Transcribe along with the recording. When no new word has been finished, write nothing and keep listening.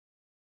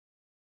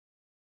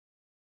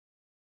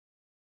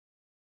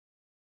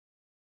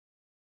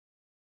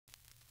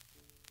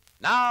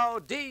Now,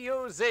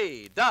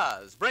 D-U-Z,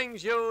 does,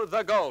 brings you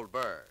the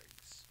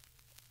Goldbergs.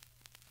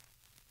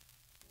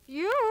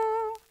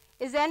 You?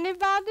 Is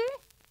anybody?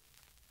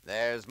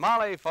 There's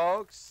Molly,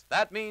 folks.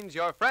 That means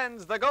your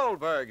friends the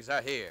Goldbergs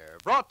are here.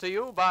 Brought to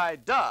you by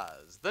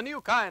Does, the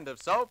new kind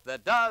of soap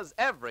that does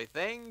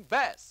everything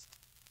best.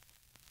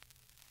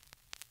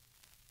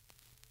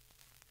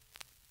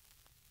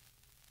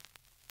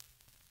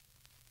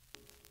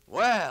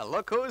 Well,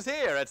 look who's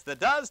here. It's the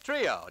Does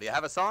Trio. Do you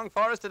have a song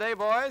for us today,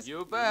 boys?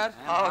 You bet.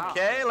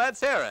 Okay, let's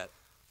hear it.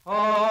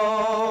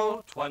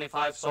 Oh,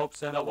 25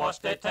 soaps in a wash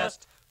day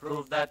test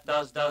proved that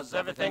does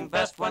everything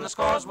best. When the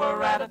scores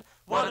were added,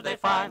 what did they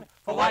find?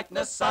 For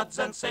whiteness, suds,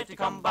 and safety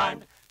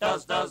combined,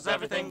 does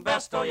everything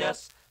best, oh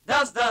yes,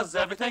 does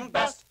everything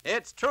best.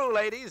 It's true,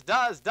 ladies.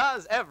 Does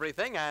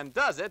everything and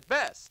does it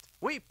best.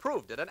 We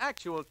proved it in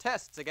actual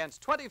tests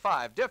against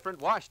 25 different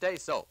wash day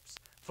soaps.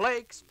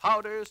 Flakes,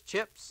 powders,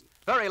 chips,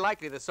 very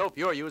likely the soap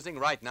you're using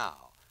right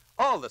now.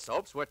 All the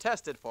soaps were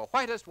tested for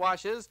whitest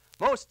washes,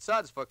 most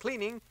suds for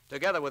cleaning,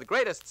 together with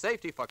greatest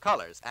safety for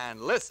colors. And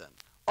listen,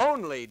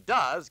 only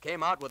Does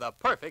came out with a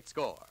perfect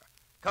score.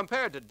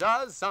 Compared to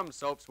Does, some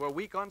soaps were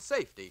weak on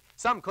safety.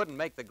 Some couldn't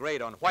make the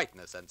grade on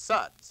whiteness and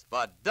suds.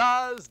 But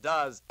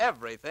does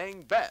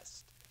everything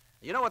best.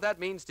 You know what that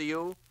means to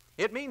you?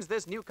 It means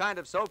this new kind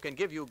of soap can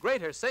give you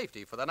greater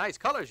safety for the nice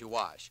colors you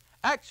wash,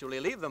 actually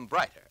leave them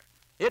brighter.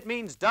 It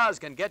means Does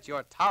can get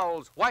your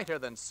towels whiter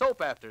than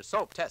soap after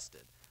soap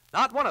tested.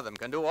 Not one of them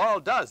can do all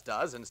does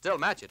and still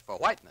match it for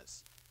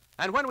whiteness.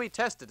 And when we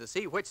tested to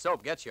see which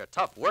soap gets your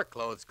tough work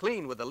clothes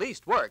clean with the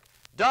least work,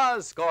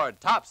 Does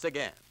scored tops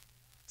again.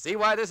 See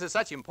why this is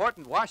such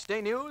important wash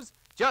day news?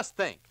 Just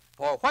think.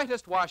 For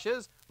whitest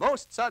washes,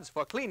 most suds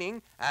for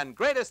cleaning, and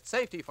greatest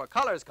safety for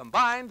colors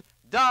combined,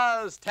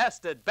 Does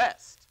tested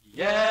best.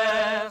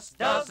 Yes,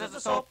 Does is a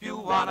soap you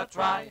want to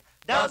try.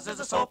 Does is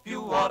a soap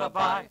you ought to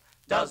buy.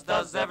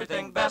 Does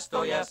everything best,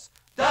 oh yes,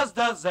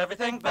 does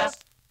everything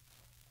best.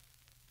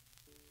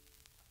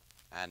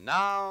 And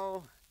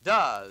now,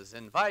 Does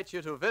invite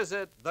you to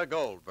visit the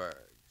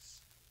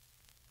Goldbergs.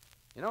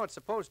 You know, it's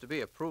supposed to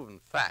be a proven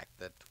fact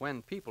that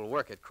when people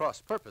work at cross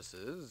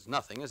purposes,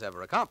 nothing is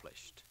ever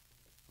accomplished.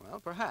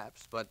 Well,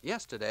 perhaps, but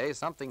yesterday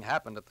something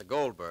happened at the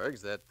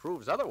Goldbergs that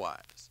proves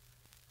otherwise.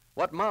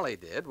 What Molly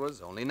did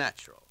was only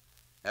natural.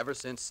 Ever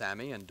since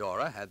Sammy and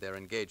Dora had their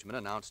engagement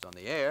announced on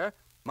the air,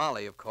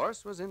 Molly, of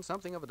course, was in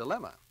something of a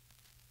dilemma.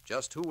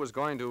 Just who was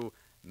going to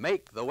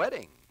make the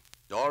wedding?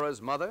 Dora's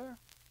mother,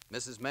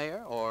 Mrs.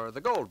 Mayer, or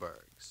the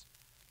Goldbergs?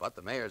 But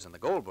the Mayers and the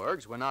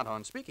Goldbergs were not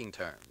on speaking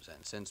terms,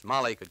 and since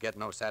Molly could get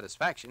no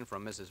satisfaction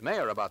from Mrs.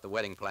 Mayer about the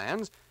wedding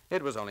plans,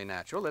 it was only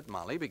natural that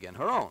Molly begin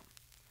her own.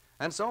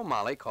 And so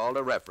Molly called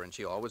a Reverend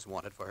she always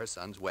wanted for her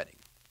son's wedding.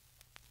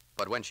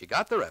 But when she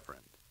got the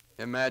Reverend,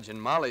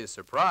 imagine Molly's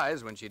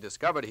surprise when she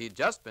discovered he'd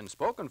just been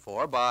spoken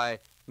for by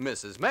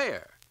Mrs.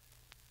 Mayer.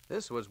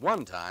 This was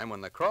one time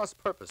when the cross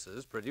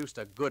purposes produced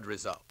a good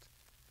result.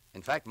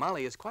 In fact,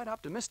 Molly is quite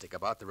optimistic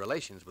about the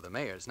relations with the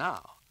Mayers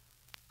now.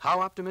 How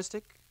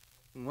optimistic?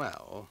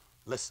 Well,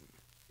 listen.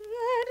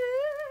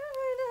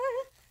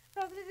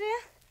 Rosalie dear,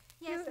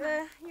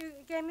 Yes, you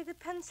gave me the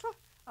pencil?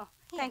 Oh,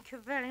 thank you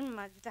very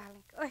much,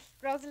 darling. Oh,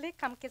 Rosalie,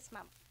 come kiss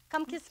Mama.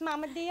 Come kiss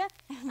Mama, dear.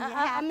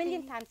 A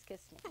million times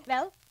kiss me.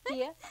 Well,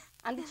 here,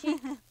 on the cheek,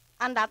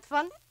 on that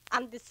one,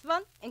 on this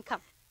one, and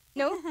come.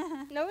 No,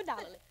 no,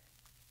 darling.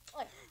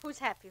 Oh, who's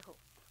happy, who?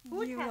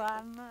 Who's you happy?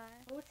 are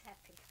mine. Who's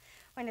happy?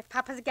 When if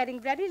Papa's getting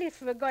ready,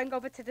 if we're going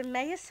over to the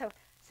mayor, so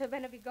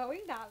when are we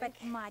going, darling? But,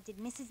 Ma, did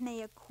Mrs.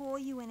 Mayer call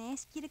you and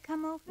ask you to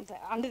come over?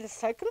 Under the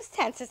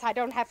circumstances, I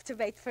don't have to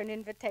wait for an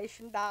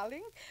invitation,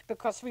 darling,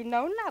 because we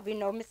know now. We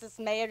know Mrs.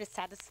 Mayer is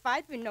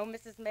satisfied. We know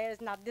Mrs. Mayer is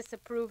not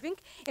disapproving.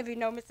 And we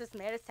know Mrs.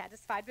 Mayer is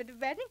satisfied with the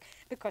wedding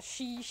because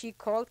she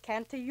called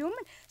Cantor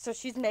Human, so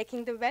she's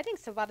making the wedding.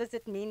 So what does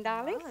it mean,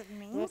 darling?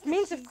 Well, it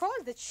means, of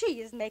course, that she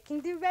is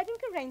making the wedding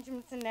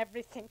arrangements and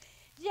everything.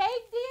 Jake,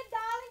 dear,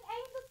 darling,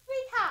 angel,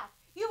 sweetheart,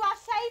 you are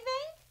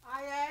shaving?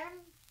 I am.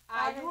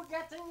 Are you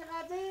getting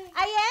ready?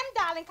 I am,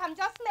 darling. I'm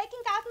just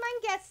making out my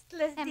guest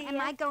list, dear. Am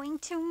I going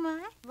too, Ma?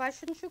 Why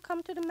shouldn't you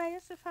come to the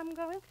mayor's if I'm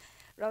going?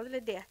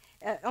 Rosalie, dear,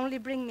 only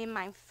bring me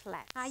my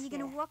flats. Are you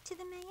going to walk to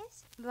the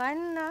mayor's? Why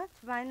not?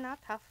 Why not?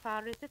 How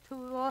far is it?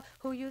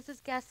 Who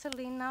uses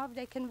gasoline now if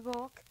they can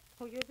walk?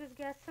 Who uses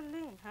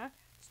gasoline, huh?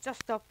 It's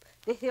just up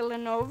the hill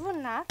and over,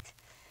 not?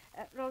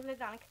 Rosalie,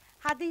 darling,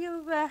 how do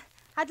you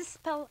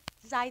spell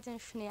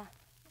Seidenschnee?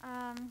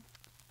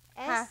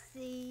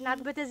 S-C...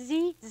 Not with a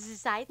Z.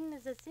 Seiden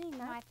is a Z, no?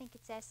 No, I think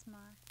it's S, Ma.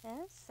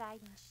 S?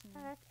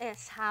 Seidenschnee.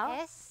 S, how?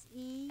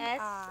 S-E-I.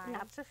 S,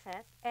 not so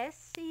fast.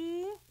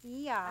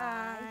 S-E-I.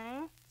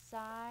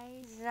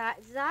 Sei.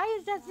 Sei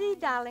is a Z,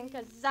 darling,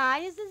 because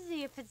Sei is a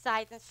Z if it's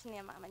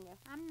Seidenschnee, Mama.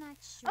 I'm not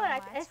sure. All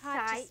right, it's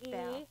hard to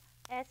spell.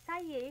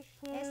 S-I-E,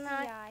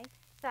 S-E-I.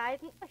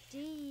 Seiden.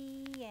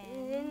 D-N.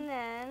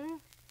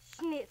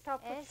 Schnee, so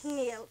put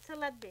Schnee, so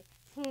let be.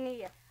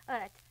 Schnee. All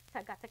right. So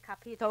I got to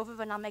copy it over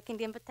when I'm making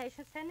the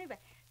invitations anyway.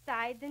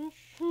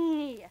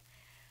 Seidenschnee.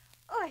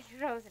 Oh,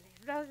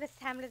 Rosalie,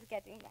 Sam's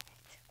getting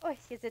married. Oh,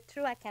 is it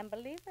true? I can't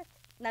believe it.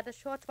 Not a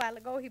short while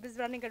ago, he was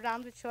running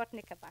around with short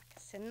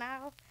knickerbockers. And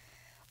now,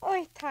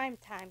 oh, time,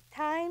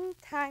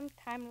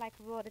 like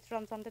water. It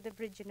runs under the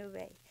bridge in a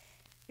way.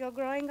 You're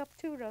growing up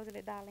too,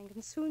 Rosalie, darling.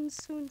 And soon,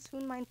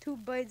 my 2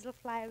 birds will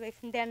fly away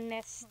from their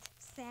nest. Oh,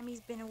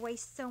 Sammy's been away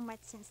so much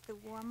since the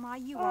war, Ma.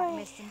 You won't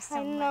miss him so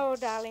much. I know,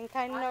 darling,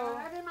 I know. Are you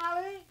ready,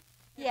 Molly?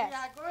 Yes. If we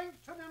are going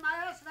to the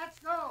Myers, let's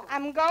go.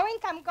 I'm going,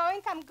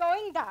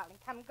 darling.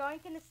 I'm going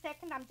in a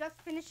second. I'm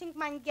just finishing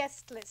my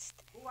guest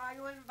list. Who are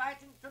you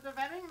inviting to the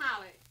wedding,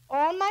 Molly?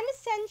 All mine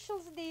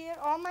essentials, dear.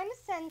 All mine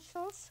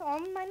essential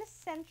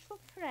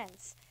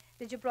friends.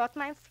 Did you brought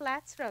my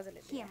flats,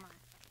 Rosalie? Here, Ma.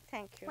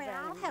 Thank you Well, very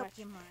I'll much. help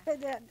you, Ma.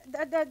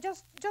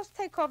 Just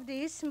take off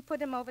these and put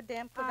them over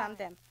there and put on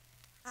them.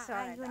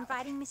 Are you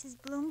inviting Mrs.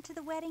 Bloom to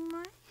the wedding,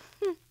 Ma?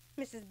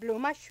 Mrs.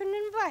 Bloom, I shouldn't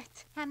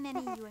invite. How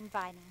many are you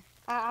inviting?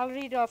 I'll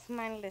read off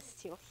my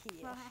list you'll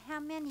hear. Well, how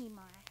many,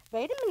 Ma?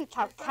 Wait a minute,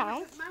 I'll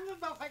count. Mrs. Mendel,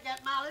 don't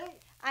forget, Molly.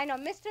 I know,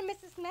 Mr. and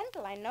Mrs.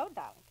 Mendel, I know,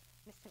 darling.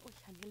 I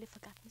nearly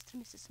forgot Mr.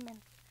 and Mrs.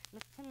 Mendel.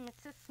 Mr. and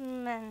Mrs.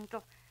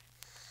 Mendel.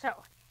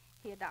 So,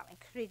 here, darling,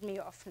 read me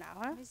off now,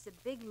 huh? It's a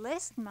big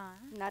list, Ma.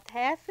 Not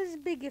half as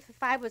big if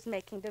I was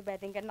making the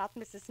wedding and not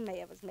Mrs.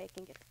 Mayer was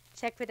making it.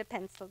 Check with a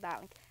pencil,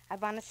 darling. I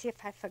want to see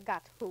if I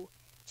forgot who.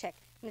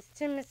 Check.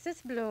 Mr. and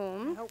Mrs.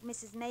 Bloom. I hope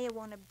Mrs. Mayer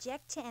won't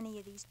object to any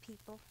of these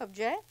people.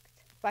 Object?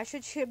 Why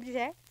should she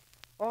object?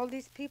 All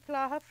these people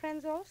are her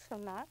friends also,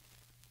 not?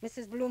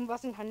 Mrs. Bloom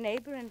wasn't her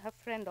neighbor and her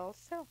friend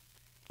also.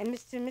 And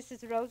Mr. and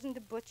Mrs. Rosen,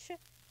 the butcher,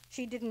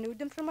 she didn't know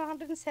them from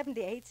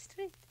 178th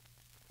Street.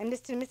 And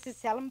Mr. and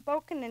Mrs.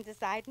 Ellenboken and the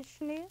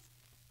Seidenschneers.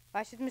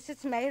 Why should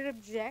Mrs. Mayer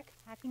object?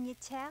 How can you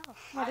tell?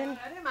 Are you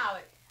ready,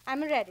 Molly?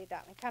 I'm ready,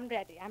 darling. I'm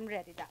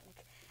ready, darling.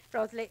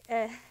 Rosalie,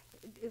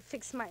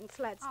 fix mine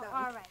flats, darling.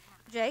 All right, Ma.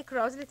 Jake,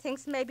 Rosalie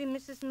thinks maybe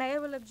Mrs.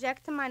 Mayer will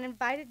object to mine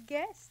invited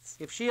guests.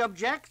 If she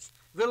objects,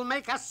 we'll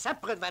make a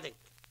separate wedding.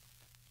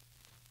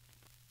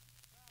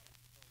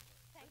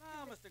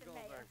 Oh, Mr.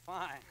 Goldberg,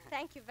 fine.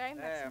 Thank you very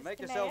much, There, Mr. make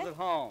Mayor. yourselves at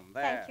home.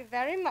 There. Thank you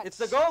very much. It's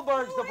the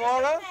Goldbergs,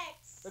 Deborah.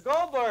 The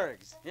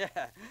Goldbergs. Yeah.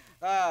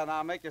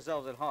 Now make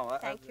yourselves at home.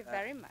 Thank you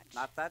very much.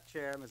 Not that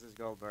chair, Mrs.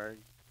 Goldberg.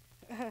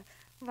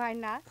 Why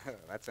not?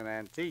 That's an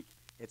antique.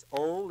 It's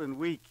old and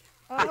weak.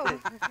 Oh,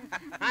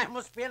 I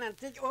must be an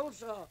antique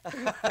also.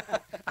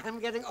 I'm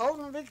getting old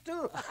and weak,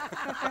 too.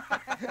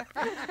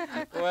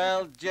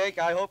 Well, Jake,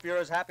 I hope you're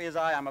as happy as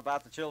I am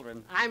about the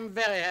children. I'm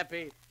very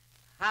happy.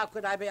 How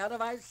could I be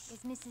otherwise?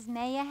 Is Mrs.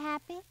 Mayer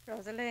happy?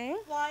 Rosalie?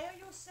 Why are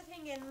you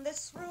sitting in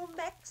this room,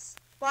 Max?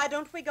 Why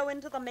don't we go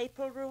into the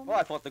maple room? Oh,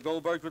 I thought the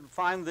Goldbergs would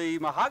find the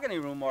mahogany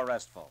room more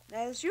restful.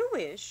 As you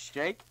wish.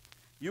 Jake,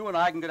 you and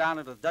I can go down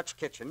to the Dutch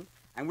kitchen,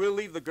 and we'll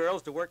leave the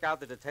girls to work out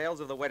the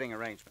details of the wedding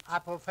arrangements. I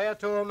prefer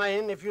to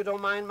remain, if you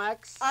don't mind,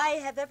 Max. I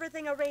have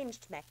everything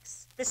arranged,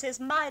 Max. This is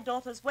my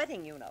daughter's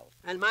wedding, you know.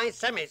 And my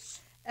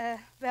Sammy's.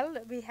 Well,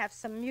 we have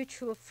some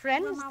mutual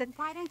friends Well, Ma, that...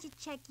 why don't you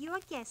check your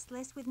guest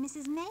list with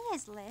Mrs.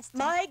 Mayer's list?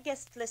 My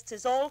guest list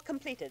is all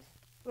completed.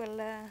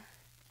 Well,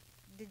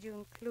 did you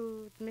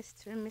include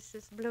Mr. and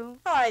Mrs. Bloom?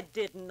 I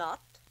did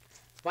not.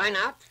 Why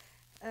not?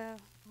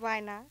 Why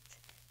not?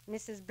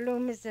 Mrs.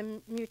 Bloom is a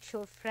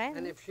mutual friend.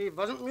 And if she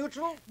wasn't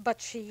mutual,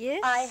 But she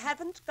is. I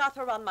haven't got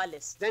her on my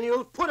list. then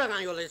you'll put her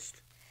on your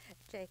list.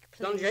 Jake,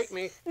 please. Don't shake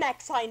me.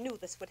 Max, I knew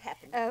this would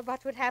happen.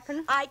 What would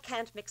happen? I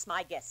can't mix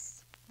my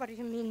guests. What do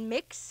you mean,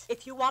 mix?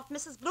 If you want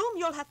Mrs. Bloom,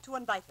 you'll have to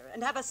invite her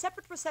and have a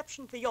separate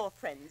reception for your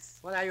friends.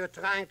 What are you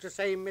trying to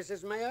say,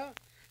 Mrs. Mayer?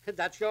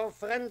 That your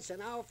friends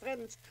and our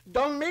friends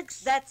don't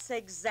mix? That's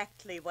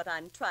exactly what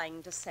I'm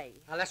trying to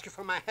say. I'll ask you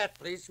for my hat,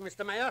 please,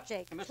 Mr. Mayor.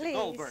 Jake, Mr. please.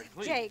 Goldberg,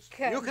 please. Jake,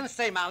 You can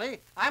stay, Molly.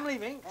 I'm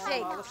leaving.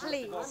 Jake,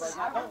 please. Now,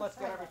 don't let's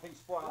get everything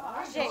spoiled.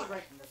 Jake.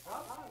 Straighten this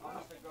out.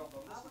 Mr.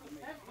 Goldberg, listen to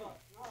me.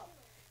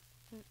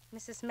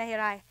 Mrs.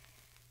 Mayer,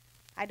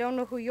 I don't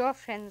know who your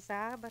friends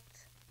are, but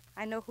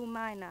I know who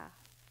mine are.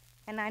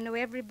 And I know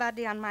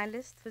everybody on my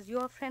list was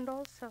your friend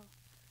also.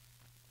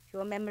 If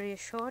your memory is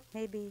short,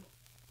 maybe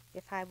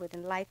if I would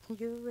enlighten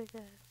you with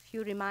a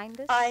few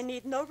reminders. I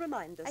need no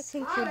reminders. I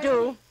think you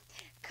do.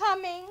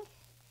 Coming.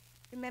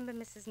 Remember,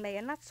 Mrs.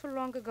 Mayer, not so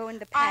long ago in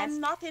the past.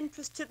 I'm not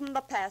interested in the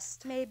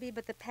past. Maybe,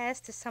 but the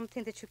past is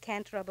something that you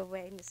can't rub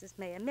away, Mrs.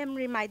 Mayer.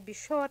 Memory might be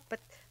short,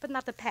 but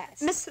not the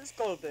past. Mrs.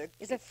 Goldberg.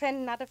 Is a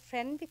friend not a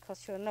friend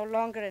because you're no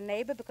longer a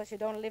neighbor, because you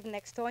don't live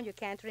next door and you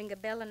can't ring a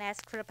bell and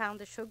ask for a pound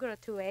of sugar or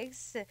 2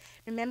 eggs?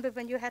 Remember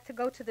when you had to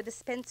go to the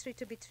dispensary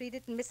to be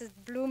treated and Mrs.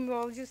 Bloom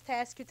always used to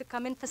ask you to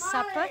come in for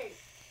supper?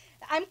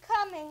 I'm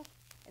coming.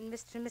 And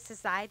Mr. and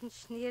Mrs.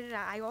 Seidenschneer,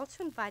 I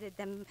also invited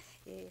them,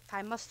 if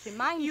I must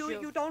remind you.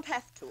 You don't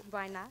have to.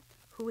 Why not?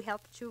 Who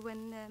helped you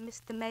when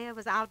Mr. Mayer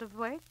was out of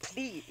work?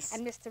 Please.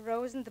 And Mr.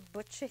 Rosen, the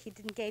butcher, he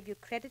didn't give you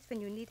credit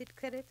when you needed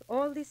credit.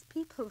 All these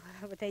people,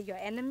 were they your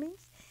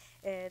enemies?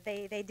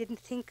 They didn't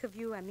think of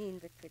you, I mean,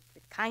 with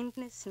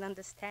kindness and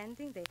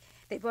understanding.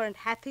 They weren't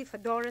happy for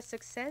Dora's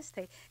success.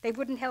 They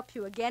wouldn't help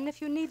you again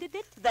if you needed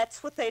it.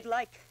 That's what they'd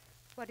like.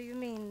 What do you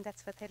mean,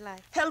 that's what they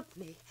like? Help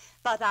me.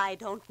 But I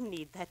don't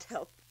need that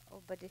help.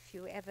 Oh, but if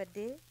you ever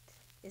did,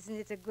 Isn't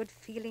it a good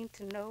feeling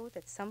to know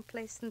that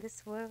someplace in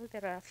this world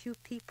there are a few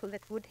people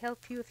that would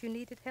help you if you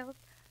needed help?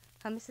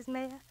 Huh, Mrs.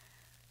 Mayer?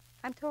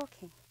 I'm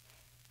talking.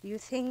 Do you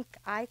think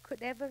I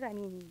could ever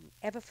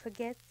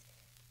forget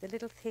the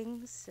little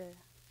things?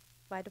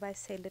 Why do I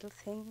say little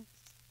things?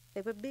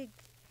 They were big.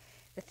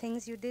 The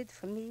things you did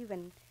for me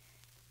when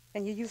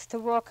you used to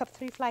walk up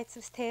 3 flights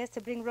of stairs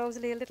to bring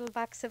Rosalie a little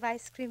box of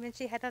ice cream when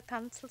she had her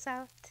tonsils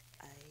out.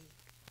 I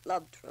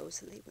loved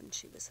Rosalie when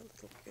she was a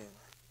little girl.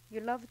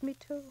 You loved me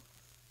too.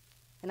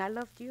 And I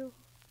loved you.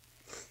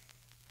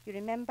 You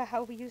remember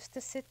how we used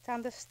to sit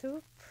on the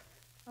stoop?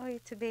 Oh,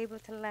 to be able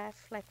to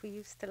laugh like we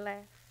used to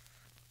laugh.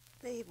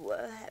 They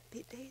were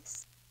happy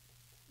days.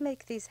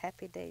 Make these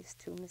happy days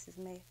too, Mrs.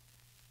 May.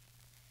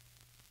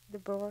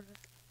 Deborah.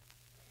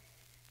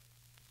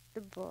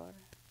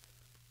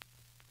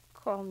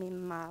 Call me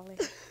Molly.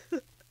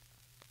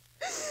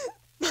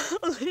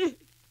 Molly.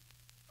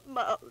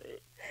 Deborah.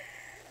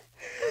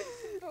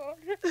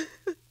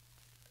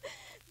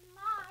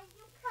 Ma,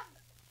 you come.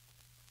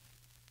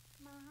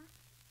 Ma?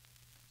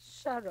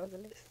 Sure,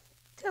 Rosalie.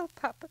 Tell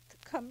Papa to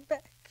come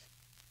back.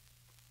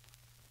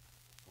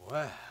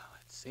 Well,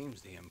 it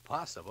seems the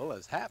impossible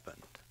has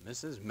happened.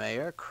 Mrs.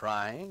 Mayer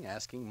crying,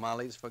 asking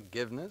Molly's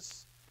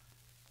forgiveness.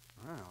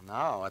 Well,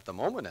 now, at the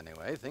moment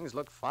anyway, things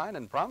look fine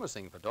and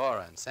promising for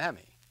Dora and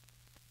Sammy.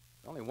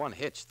 There's only one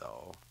hitch,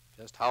 though.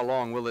 Just how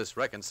long will this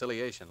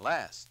reconciliation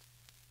last?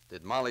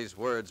 Did Molly's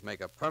words make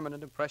a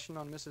permanent impression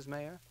on Mrs.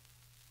 Mayer?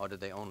 Or did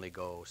they only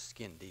go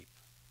skin deep?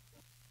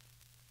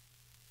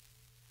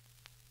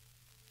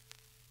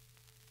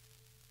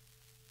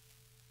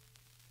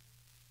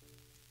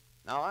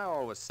 Now, I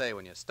always say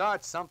when you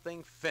start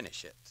something,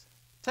 finish it.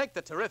 Take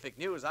the terrific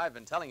news I've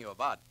been telling you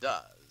about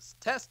Does.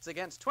 Tests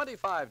against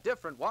 25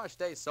 different wash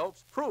day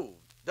soaps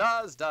proved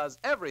Does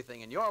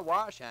everything in your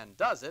wash and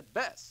does it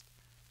best.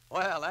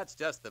 Well, that's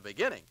just the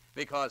beginning,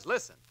 because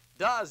listen,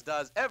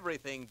 Does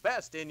everything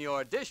best in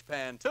your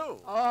dishpan, too.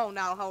 Oh,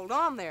 now hold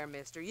on there,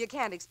 mister. You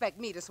can't expect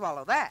me to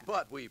swallow that.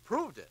 But we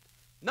proved it.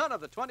 None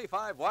of the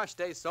 25 wash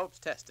day soaps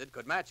tested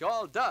could match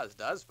all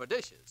Does for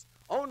dishes.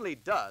 Only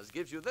Does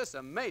gives you this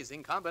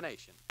amazing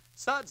combination.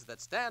 Suds that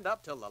stand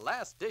up till the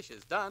last dish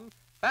is done,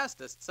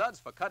 fastest suds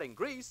for cutting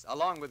grease,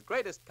 along with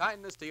greatest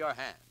kindness to your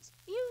hands.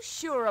 You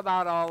sure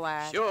about all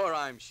that? Sure,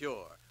 I'm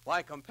sure.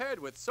 Why, compared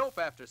with soap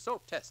after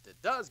soap tested,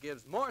 Does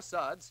gives more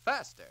suds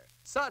faster.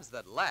 Suds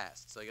that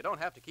last, so you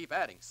don't have to keep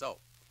adding soap.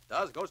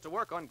 Does goes to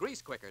work on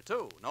grease quicker,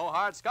 too. No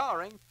hard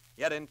scouring.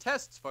 Yet in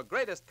tests for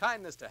greatest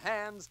kindness to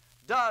hands,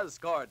 Does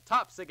scored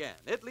tops again.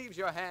 It leaves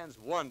your hands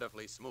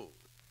wonderfully smooth.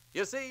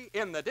 You see,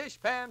 in the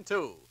dishpan,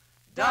 too,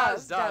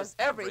 Does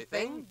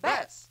everything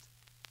best.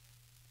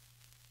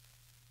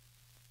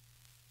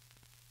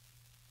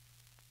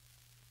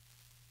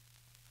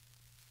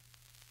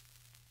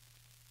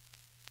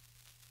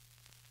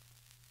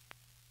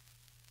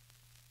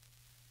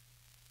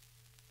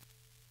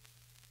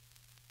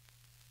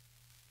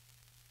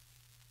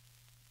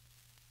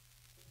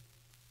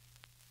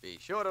 Be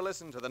sure to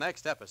listen to the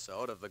next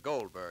episode of The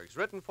Goldbergs,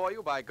 written for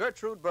you by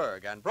Gertrude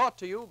Berg and brought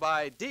to you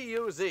by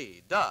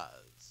DUZ,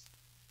 Does.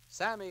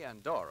 Sammy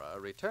and Dora,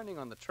 returning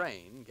on the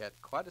train, get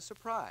quite a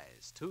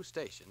surprise 2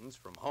 stations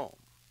from home.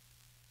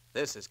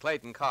 This is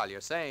Clayton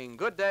Collier saying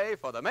good day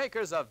for the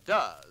makers of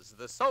Does,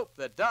 the soap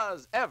that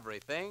does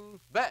everything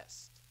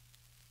best.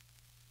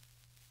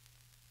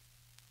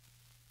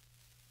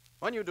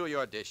 When you do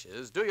your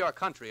dishes, do your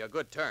country a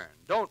good turn.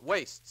 Don't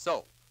waste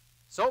soap.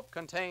 Soap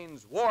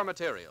contains war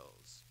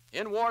materials.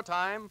 In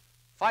wartime,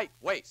 fight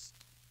waste.